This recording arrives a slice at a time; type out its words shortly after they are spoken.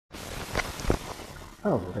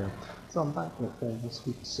Hello there. So I'm back with this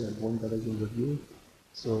week's Wandavision review.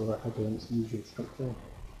 So again, it's the usual structure.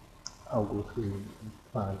 I'll go through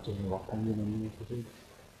my general opinion on the episode,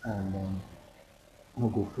 and then we'll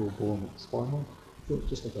go full blown spoiler. So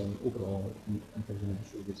just again, overall, I'm thinking the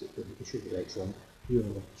show was excellent. Really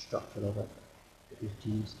love the structure of it. It was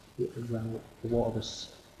genius. Well, a lot of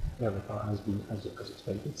this early part has been, as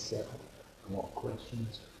expected, set up a lot of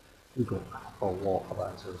questions. We got a lot of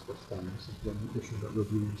answers this time. This is when the show that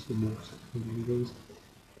reviews the most in many ways.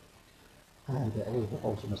 And it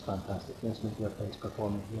also was fantastic. Let's make her best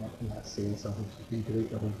performance yet, and that's saying something. She's been great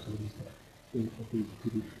the whole series. He's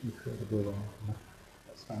pretty incredibly well.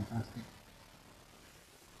 That's fantastic.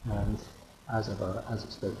 And as ever, as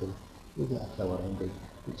expected, we get a killer ending,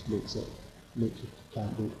 which makes you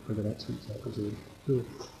can't wait for the next week's episode. So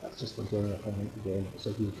that's just my general opinion again. It's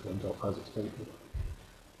a huge thumbs up as expected.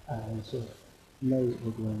 And so now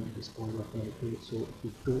we're going into the spoiler territory. So if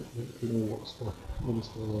you don't want to know what the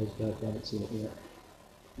spoilers are, then it's in it yet.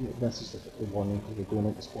 This is the warning because we're going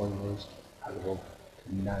into spoilers as of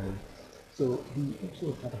now. So the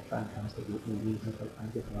episode had a fantastic opening. We had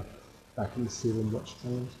Agatha back in the Salem witch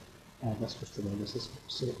trials. This was tremendous. This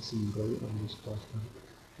set the scene bright on this first time.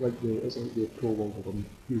 It's like the prologue of a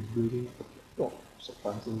huge movie. Not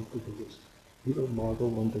surprising because it's Peter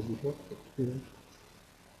Marvel on Disney Plus.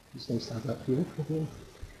 It's nice to have that feeling again.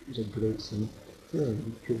 It was a great scene. It's really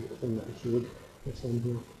cool thing that they showed this in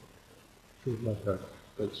here. Showed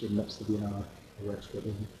like she admits to being a witch, but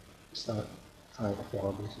then start trying to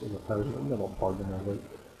follow basically the powers. They're not burning her like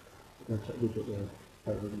they're trying to get their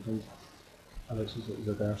powers and things. And she's like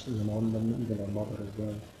reversing them on them, even her mother as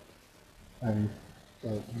well. And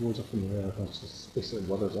goes up in the air and just basically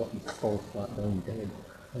withers up and falls flat down dead.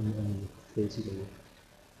 And then basically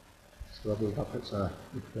struggled up. It's an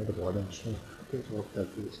incredible image. So it takes a lot to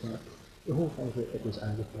appreciate that. The whole thing that it was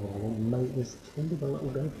Agatha all along might was kind of a little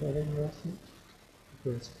bit interesting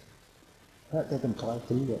because that did imply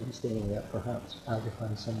to me at least anyway that perhaps Agatha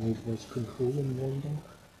in some ways was controlling Wanda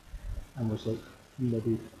and was like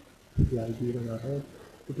maybe the idea in her head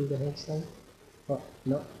to do the head thing. But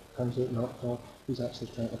no, turns out not at all. He's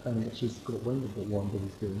actually trying to find that she's got wind of what Wanda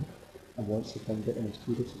is doing and wants to find it and is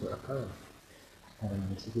curious about her power.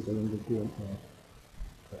 And so we're going to go into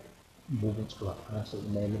moments for our past, like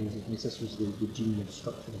memories, and this was the genius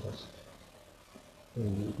structure of this.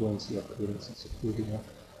 And we go and see our parents and supporting her.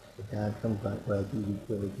 The dad comes back with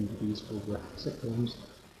DVDs filled with sitcoms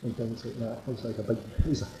and things like that. It's like a big,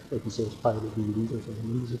 like he says, pirate DVDs or something.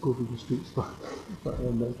 And he's like over the streets, but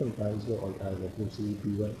then comes back, he's got like, I don't know, say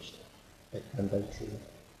Bewitched, it turned out true.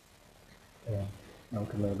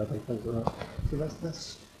 Malcolm and everything things like that. So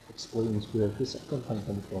this explains where the sitcom thing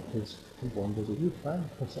comes from, because Wanda's a huge fan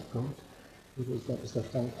of sitcoms. Because that was their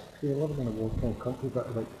thing. They were living in a war-torn country,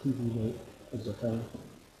 but like TV night was their thing,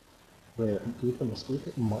 where it gave them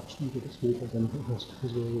escape, much needed escapism,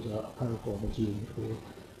 as well as a powerful energy in the floor,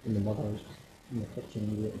 and the mothers in the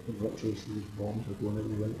kitchen, the literally see bombs were going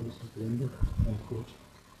everywhere, it was the window, and of course,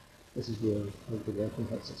 this is where like, the weapon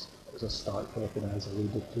hits, it's a stark weapon as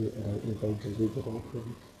alluded to it, and it involves a major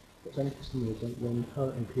offering. What's interesting is like when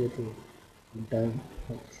her and Pedro went down,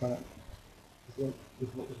 like trapped, his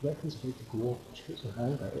weapon's about to go off, she puts her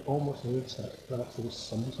hand out, it almost looks like perhaps there was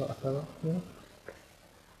some sort of power, you know?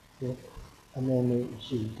 Yeah. And then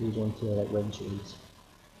she goes on to like when she's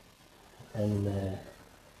in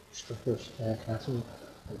Stripper's castle,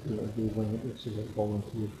 like they went, she's like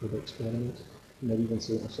volunteered for the experiment. And they're even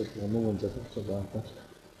saying to herself, well, no one's ever survived this.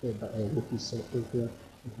 Yeah, but Loki's scepter there,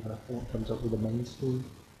 and her thought comes up with a mind stone.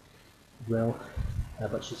 Well,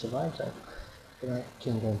 but she survives it. That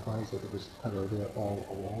kind of implies that there was power there all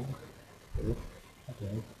along.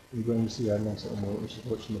 Okay. We go and see her next little moment, she's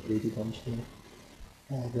watching the Brady Bunch thing.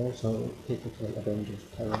 They also take it to like Avengers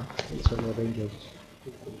Tower. It's like the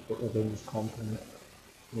Avengers compound.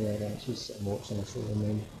 Yeah, she's sitting watching a show and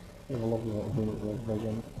then a lovely little moment with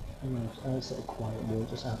Vision. And it's a nice little quiet moment,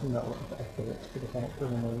 just having that little bit of credit for the character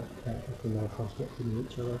and then the character can now first get to know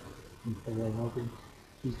each other and fall in love. And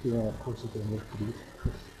she's doing, of course, again with grief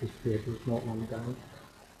because Pedro's not long down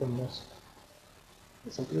from this.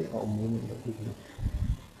 It's a great little moment that really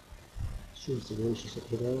shows the relationship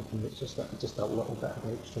developing. It's just that little bit of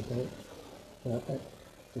extra depth that it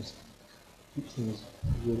just keeps things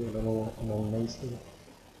really along nicely. The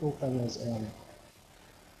whole thing is what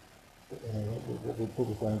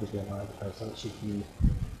we're going to do in I thought she'd be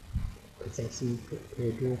possessing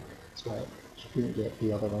Pedro, that's why she couldn't get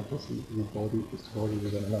the other one because his body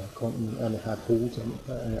was in another continent and it had holes in it,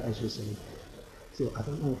 as you say. So I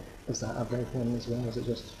don't know, is that a red one as well, is it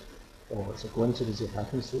just or it's a coincidence it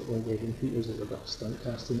happens so like Evan Peters is a bit of stunt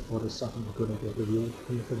casting, or is something we're going to get revealed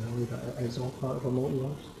in the finale that it is all part of a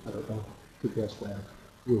multiverse? I don't know. Could be as well.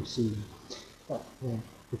 We'll see. But then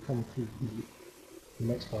we come to the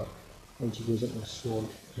next part when she goes into the Sword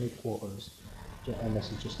headquarters, and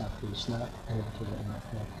this is just after the snap, and into the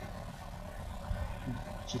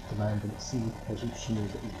she's demanding to see because she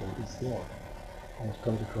knows that his body's there, and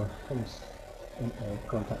comes in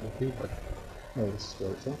contact with Hayward. Now this is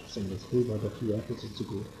where it's interesting, because Hayward a few episodes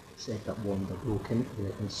ago said that Wanda broke into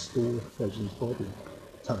it and stole Vision's body.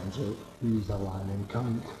 Turns out he's a lying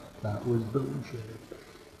cunt. That was bullshit.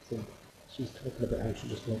 So she's talking about how she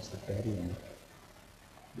just wants to bury him.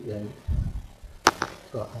 Yeah.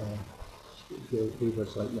 But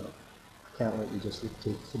Hayward's like, no, I can't let you just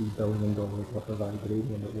take $3 billion worth of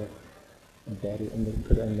vibranium at work and bury it and then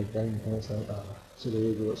put it in the ground. And it's like, so there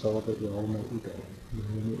you go, it's all about the almighty God. You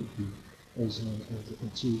need to be, as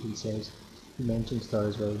she even says, he mentions to her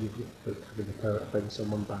as well, you've got the power to bring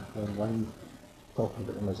someone back online, talking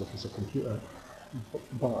about them as if it's a computer.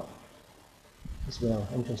 But as well,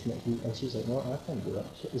 interesting that and she's like, no, I can't do that.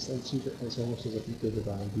 It's almost as if he gave her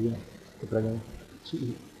the idea to bring in. It's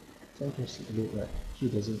interesting to note that she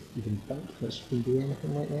doesn't even think that she can do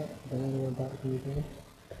anything like that, bring anyone back from the dead.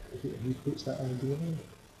 He puts that idea in.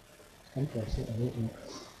 Interesting, I don't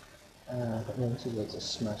know. But then she like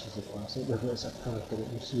just smashes the glass. It's a character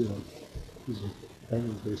that you see like he's very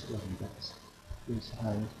basically in bits. His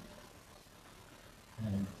hand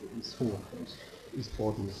and his whole his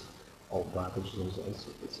body's all ravaged,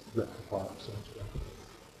 it's ripped apart essentially.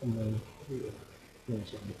 And then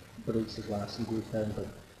she breaks the glass and goes down, but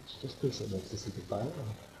she just basically wants to say goodbye.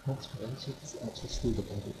 That's why she doesn't actually steal the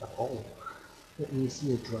body at all. You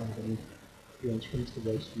see her driving when she comes to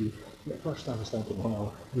rescue. At first I was thinking,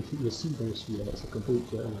 well, you see rescue and it's a complete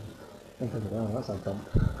journey. I'm thinking, well, that's a dump.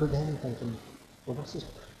 But then I'm thinking, well, this is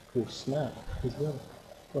post-snap as well.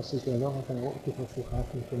 This is the other thing, a lot of people feel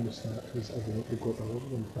happy from the snap is everything they got the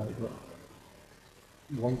loved ones back, but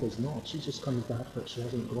one does not. She just comes back, but she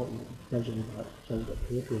hasn't got Vision back, she hasn't got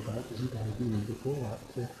Pedro back, because he died even before that.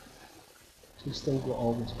 So she's still got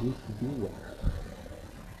all this grief to deal with.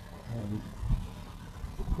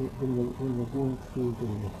 When you're going through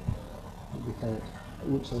the kind of, it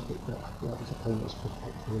looks like that was a time that's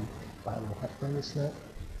particularly badly hit by the snap.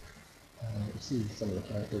 You see some of the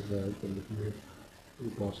characters there, like the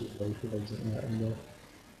boss's wife and things like that in there.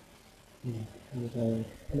 And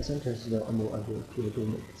it's interesting that I know about Pedro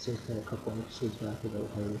said a couple of episodes back about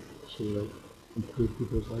how she like improved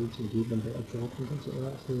people's lives and gave them better jobs and things like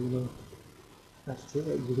that. So that's true.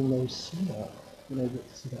 Like, you can now see that. You now get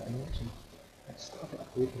to see that in action. It's stuff that I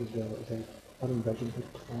hope as well. It's like her and Vision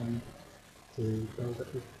had planned to build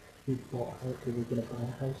it. He bought a house, they were going to buy a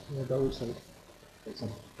house in the build. It's a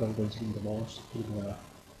building's been demolished. People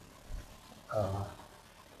are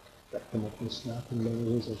victim of the snap in many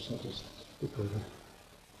ways, or just because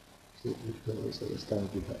it's going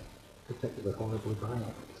to be particularly horribly by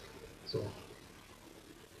it. So,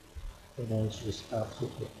 and then she just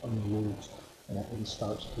absolutely unloads and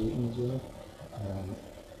starts dating as well.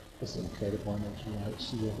 It's an incredible one, and she like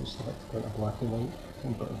see it start to go to black and white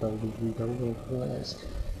and got a building rebuilding. It's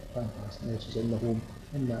fantastic. And she's in the home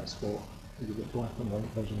in that spot, and you get black and white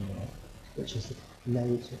Vision there, which is now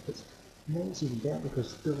it's even better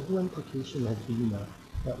because the whole implication had been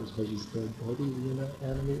that was Vision's dead body being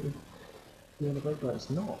animated, but it's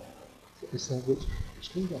not. It's like which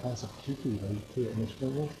kind of has a creepy vibe to it, and it's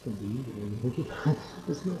like, what can be?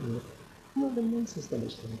 It's not really. Not the nicest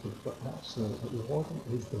image thinking, but actually it wasn't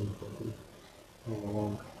his dead body all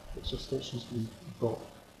along. It's just that she's brought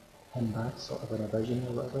him back sort of in a vision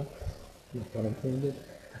or whatever, no pun intended,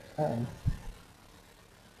 and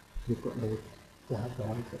they've got to have the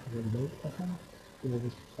life that they made for him,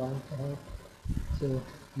 this plan for her. So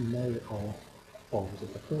now it all falls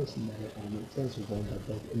into place, and now it all makes sense. Wanda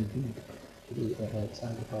did indeed create a head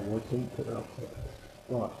Agatha Ward didn't put her up there,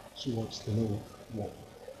 but she wants to know what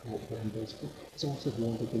Wanda is. It's also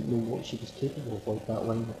Wanda didn't know what she was capable of, like that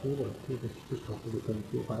line with Taylor. Taylor was talking about being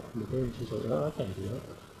put back from the dead, and she's like, oh, I can't do that.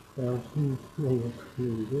 Well, here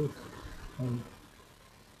we go.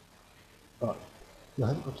 But the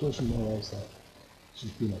implication there is that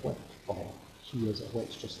she's been a witch, or she is a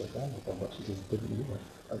witch just like Agatha, but she just didn't know it.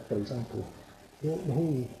 Like, for example, the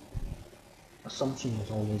whole assumption was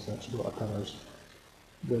always that she got her powers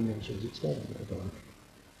when she was experimented on,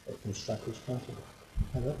 like from Strackle's Castle.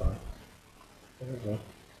 However,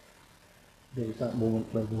 there was that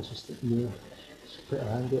moment when she put her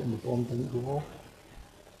hand out and the bomb didn't go off.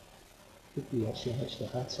 Could be that she actually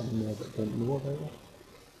had something there but didn't know about it.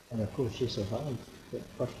 And of course she survived. the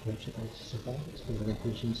first person is survive its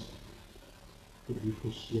limitations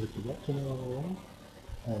because she had to watch her all along.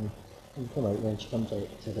 And come out when she comes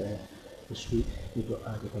out to the street, you've got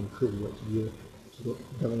Agatha and Crew, which you've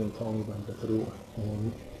got Billy and Tommy by the throat,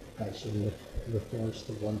 and actually refers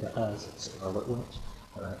to Wanda as Scarlet Witch,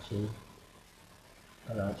 an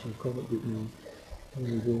actual comic book name. There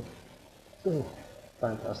you go. So,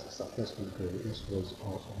 fantastic stuff. This was great. This was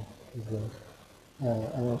awesome as well.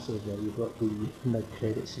 And also as well, you've got the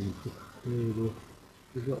mid-credit scene. There you go.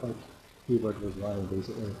 You've got like, Hayward was lying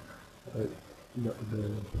basically about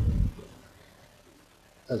the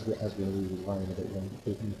as we know he was lying about when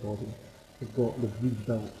taking the body. They've got the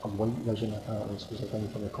rebuilt a white vision apparently, this was a thing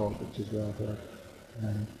for the comics as well here.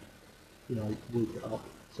 And like wake it up.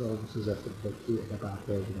 So almost as if they've created a back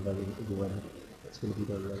version of everything to go in. It's going to be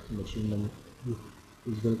the right machine and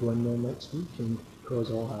he's going to go in there next week and cause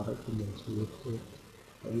all havoc in next week. So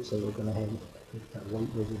it looks like we're going to have that white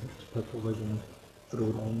vision, purple vision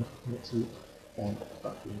thrown in next week. And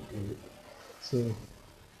fucking great. So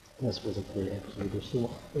this was a great episode.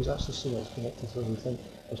 There's actually so much connected to everything.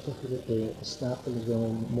 I was talking about the snap thing as well,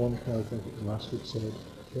 and Monica, I think it was last week, said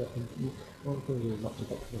that Monica was not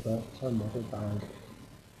affected about her mother died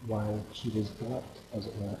while she was black, as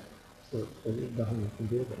it were. So there's nothing you can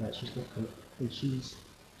do about that. She's not going to, when she's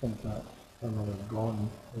come back, her mother's gone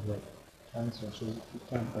with like cancer, so you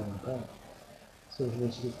can't bring her back. So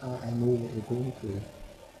when she goes, I know what you're going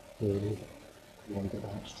through, Wanda,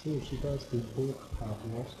 that's true, she does. They both have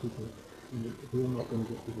lost people. They're not going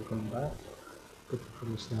to get people coming back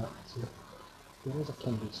from the start. So there is a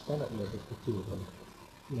kindred spirit there with the two of them.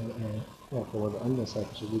 Well, however, in this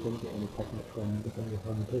episode we didn't get any picnic from the very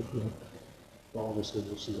haunted, but obviously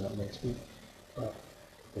we'll see that next week. But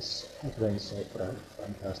this headline set for a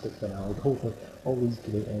fantastic finale. The whole thing, all these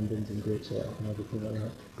great endings and great setup and everything like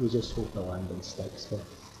that. We just hope the landing sticks. But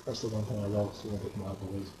that's the one thing I love seeing about Marvel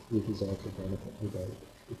is they deserve the benefit of the doubt,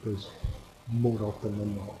 because more often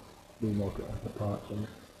than not they knock it out of the park and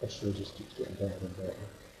this show just keeps getting better and better.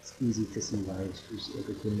 It's easy to see why it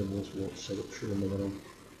became the most watched show in the world.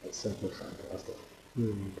 It's simply fantastic.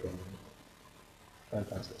 Really brilliant.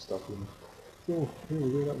 Fantastic stuff, So, there we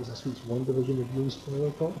go, that was this week's Wandavision review spoiler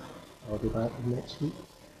talk. I'll be back next week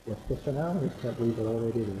with the finale. Can't believe we're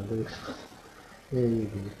already there. There you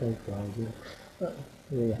go, thank God. But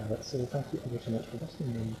there you have it. So thank you ever so much for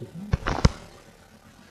listening.